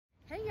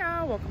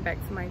y'all, welcome back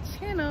to my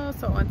channel.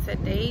 So on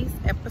today's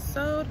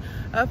episode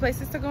of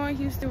Places to Go in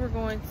Houston, we're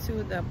going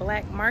to the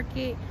Black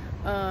Market.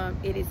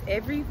 It is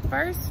every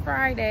first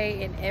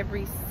Friday and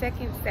every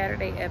second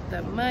Saturday of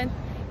the month,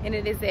 and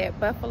it is at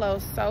Buffalo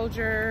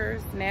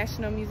Soldiers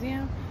National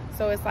Museum.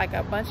 So it's like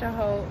a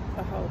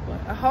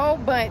whole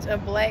bunch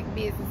of black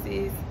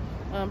businesses.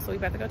 So we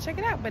about to go check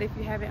it out. But if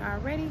you haven't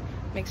already,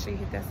 make sure you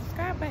hit that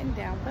subscribe button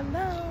down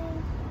below.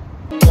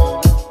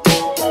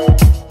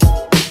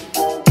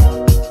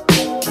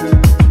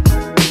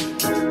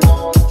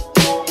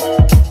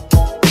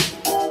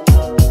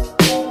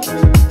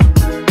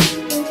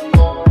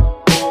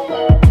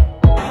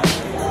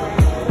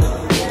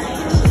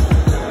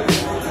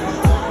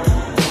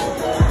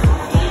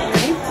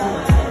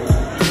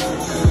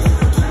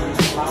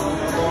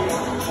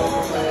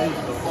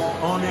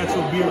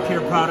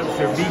 Products,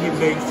 they're vegan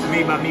based,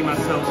 made by me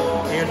myself.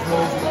 As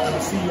Rose, I'm the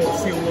CEO of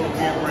COO of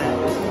their brand,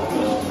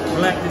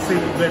 Black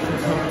Disabled Veteran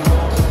Company.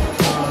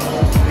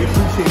 They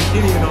appreciate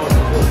any and all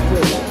support.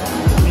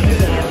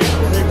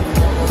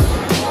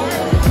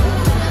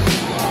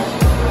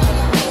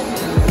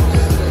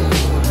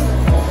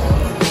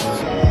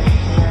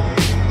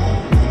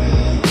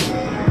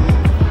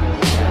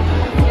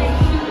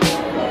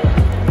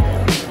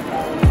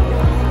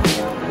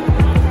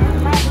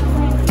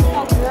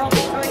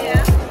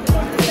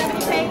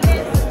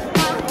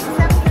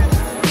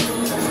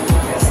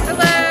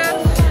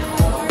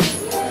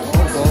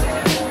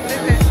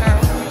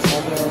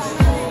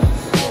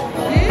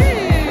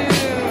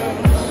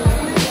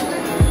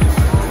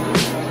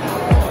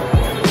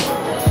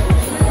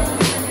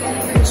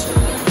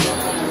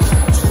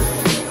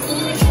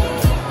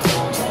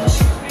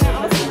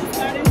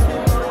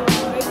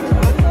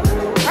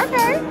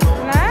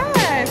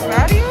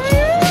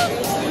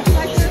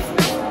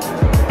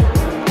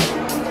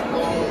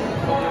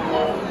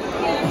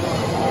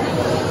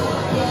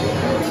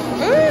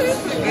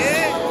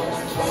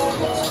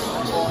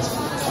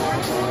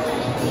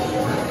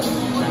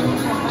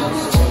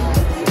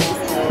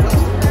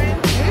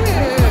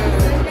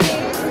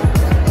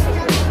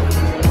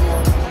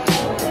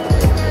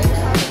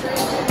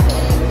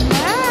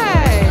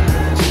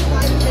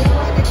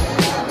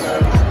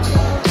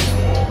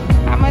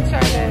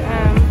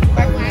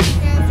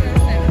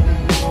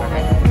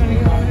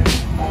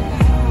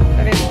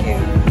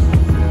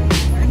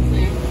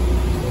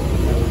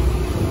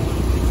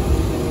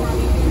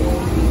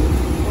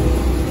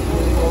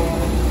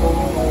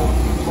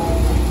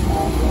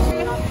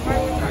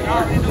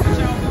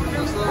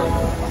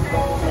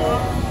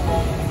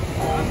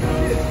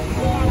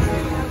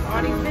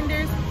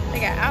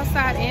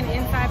 Outside and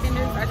inside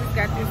vendors. I just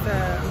got this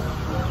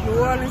New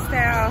Orleans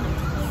style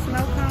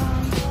snow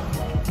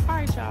cone.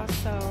 Alright y'all,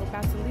 so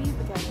about to leave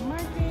the Black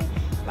Market.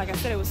 Like I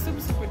said, it was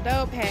super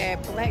dope.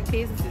 Had black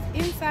businesses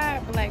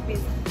inside, black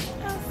businesses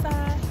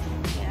outside,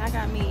 and I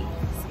got me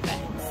some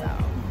things. So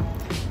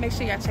make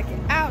sure y'all check it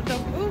out.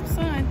 Don't, ooh,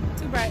 sun,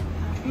 too bright.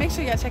 Make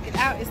sure y'all check it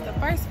out. It's the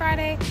first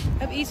Friday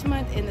of each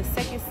month and the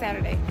second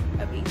Saturday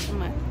of each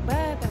month.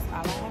 But that's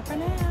all I have for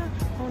now.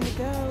 On the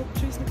go,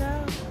 Patrice,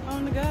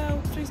 on the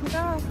go, Patrice,